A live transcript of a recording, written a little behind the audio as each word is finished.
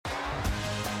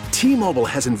T-Mobile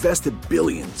has invested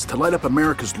billions to light up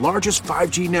America's largest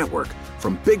 5G network,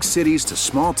 from big cities to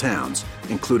small towns,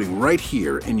 including right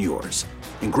here in yours.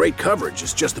 And great coverage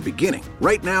is just the beginning.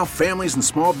 Right now, families and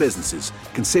small businesses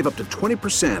can save up to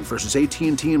 20% versus AT&T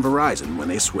and Verizon when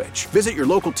they switch. Visit your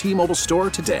local T-Mobile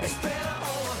store today.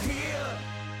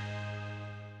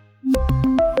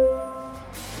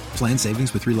 Plan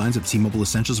savings with 3 lines of T-Mobile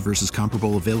Essentials versus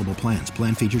comparable available plans.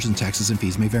 Plan features and taxes and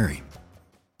fees may vary.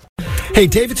 Hey,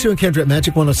 David, Sue, and Kendra at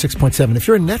Magic 106.7. If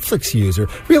you're a Netflix user,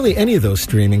 really any of those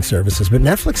streaming services, but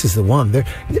Netflix is the one.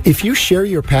 If you share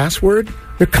your password,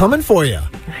 they're coming for you.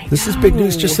 This is big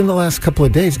news just in the last couple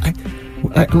of days.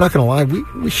 I'm not going to lie.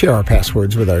 We share our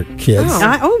passwords with our kids.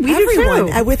 We Everyone,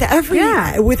 do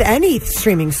too. With any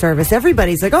streaming service,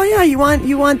 everybody's like, oh yeah, you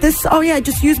want this? Oh yeah,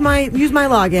 just use my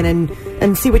login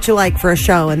and see what you like for a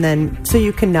show, and then so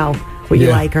you can know what you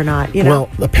like or not. You know.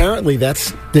 Well, apparently they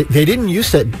didn't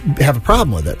used to have a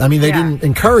problem with it. I mean, they didn't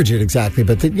encourage it exactly,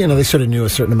 but they sort of knew a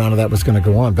certain amount of that was going to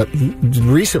go on. But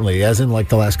recently, as in like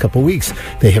the last couple of weeks,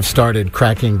 they have started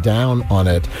cracking down on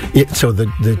it. So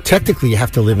technically you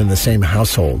have to live in the same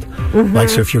household. Mm-hmm. Like,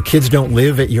 so if your kids don't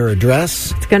live at your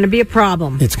address, it's going to be a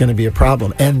problem. It's going to be a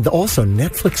problem. And also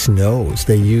Netflix knows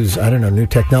they use, new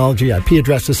technology, IP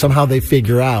addresses. Somehow they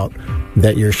figure out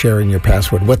that you're sharing your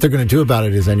password. What they're going to do about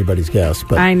it is anybody's guess.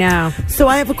 But I know. So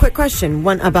I have a quick question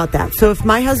about that. So if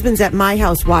my husband's at my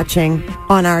house watching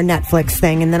on our Netflix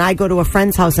thing, and then I go to a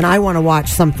friend's house and I want to watch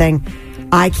something,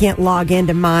 I can't log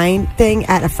into my thing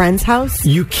at a friend's house?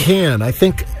 You can. I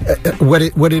think what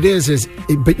it is,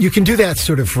 but you can do that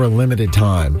sort of for a limited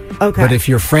time. Okay. But if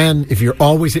you're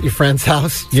always at your friend's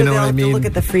house, you know what I mean? To look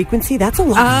at the frequency? That's a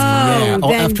lot.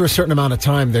 After a certain amount of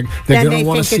time, they're going to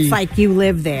want to see. It's like you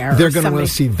live there. They're going to want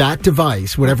to see that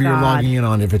device, whatever you're logging in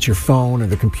on, if it's your phone or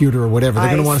the computer or whatever. They're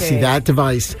going to want to see that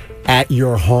device at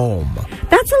your home.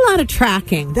 That's a lot of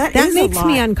tracking. That makes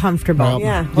me uncomfortable.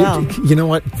 You know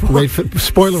what?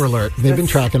 Spoiler alert. They've been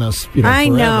tracking us, forever. I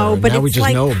know, but now it's we just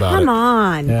like, know about come it.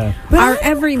 on. Yeah. Our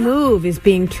every move is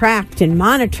being tracked and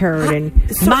monitored and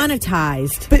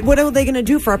monetized. But what are they going to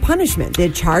do for a punishment?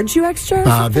 They'd charge you extra or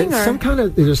something?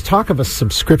 There's talk of a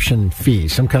subscription fee,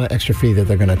 some kind of extra fee that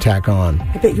they're going to tack on.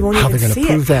 I bet you won't even see it. How are they going to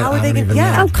prove that? How are they going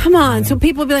to? Oh, come on. So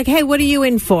people will be like, hey, what are you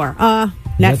in for?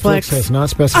 Netflix has not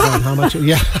specified how much.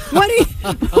 Yeah. What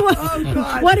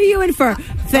are you in for?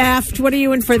 Theft? What are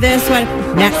you in for this one?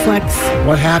 Netflix.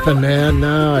 What happened, man?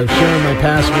 No, I'm sharing my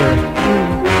password.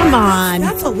 Come on.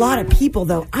 That's a lot of people,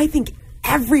 though. I think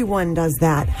everyone does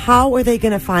that. How are they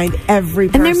going to find every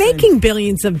person? And they're making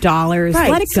billions of dollars.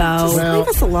 Right. Let it go. Just leave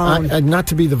us alone. Not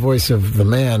to be the voice of the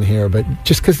man here, but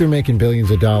just because they're making billions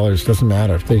of dollars doesn't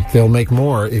matter. They'll make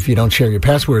more if you don't share your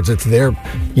passwords. It's their,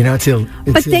 it's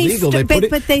illegal.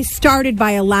 But they started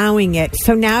by allowing it.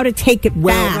 So now to take it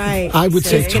back. Right. I would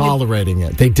say tolerating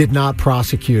it. They did not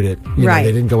prosecute it. They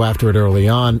didn't go after it early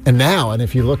on. And now, and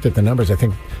if you looked at the numbers, I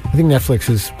think Netflix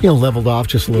is leveled off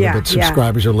just a little bit.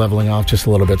 Subscribers are leveling off just a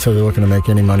little bit, so they're looking to make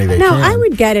any money they can. No, I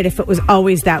would get it if it was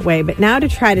always that way, but now to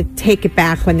try to take it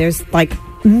back when there's like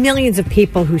millions of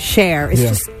people who share, it's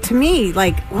just, to me,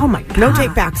 like, oh my God. No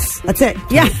take backs. That's it.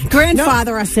 Yeah,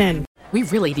 grandfather us in. We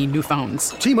really need new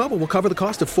phones. T-Mobile will cover the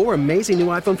cost of 4 amazing new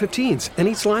iPhone 15s, and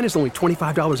each line is only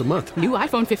 $25 a month. New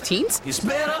iPhone 15s? It's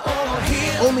better over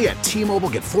here. Only at T-Mobile,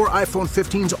 get 4 iPhone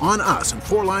 15s on us and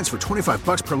 4 lines for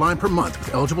 $25 per line per month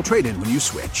with eligible trade-in when you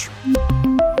switch.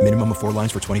 Minimum of 4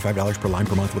 lines for $25 per line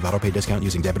per month with autopay discount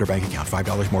using debit or bank account.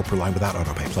 $5 more per line without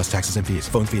autopay, plus taxes and fees.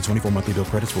 Phone fee at 24 monthly bill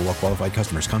credits for well-qualified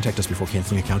customers. Contact us before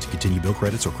canceling account to continue bill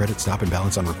credits or credit stop and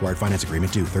balance on required finance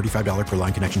agreement due. $35 per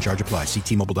line connection charge applies. See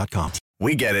T-Mobile.com.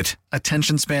 We get it.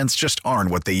 Attention spans just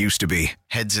aren't what they used to be.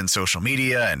 Heads in social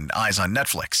media and eyes on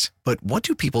Netflix. But what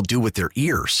do people do with their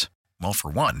ears? Well,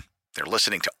 for one, they're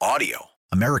listening to audio.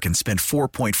 Americans spend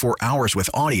 4.4 hours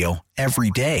with audio every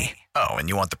day. Oh, and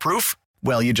you want the proof?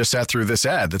 Well, you just sat through this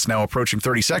ad that's now approaching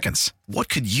 30 seconds. What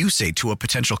could you say to a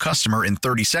potential customer in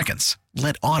 30 seconds?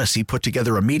 Let Odyssey put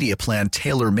together a media plan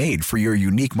tailor-made for your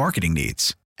unique marketing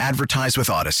needs. Advertise with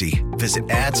Odyssey. Visit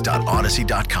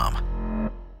ads.odyssey.com.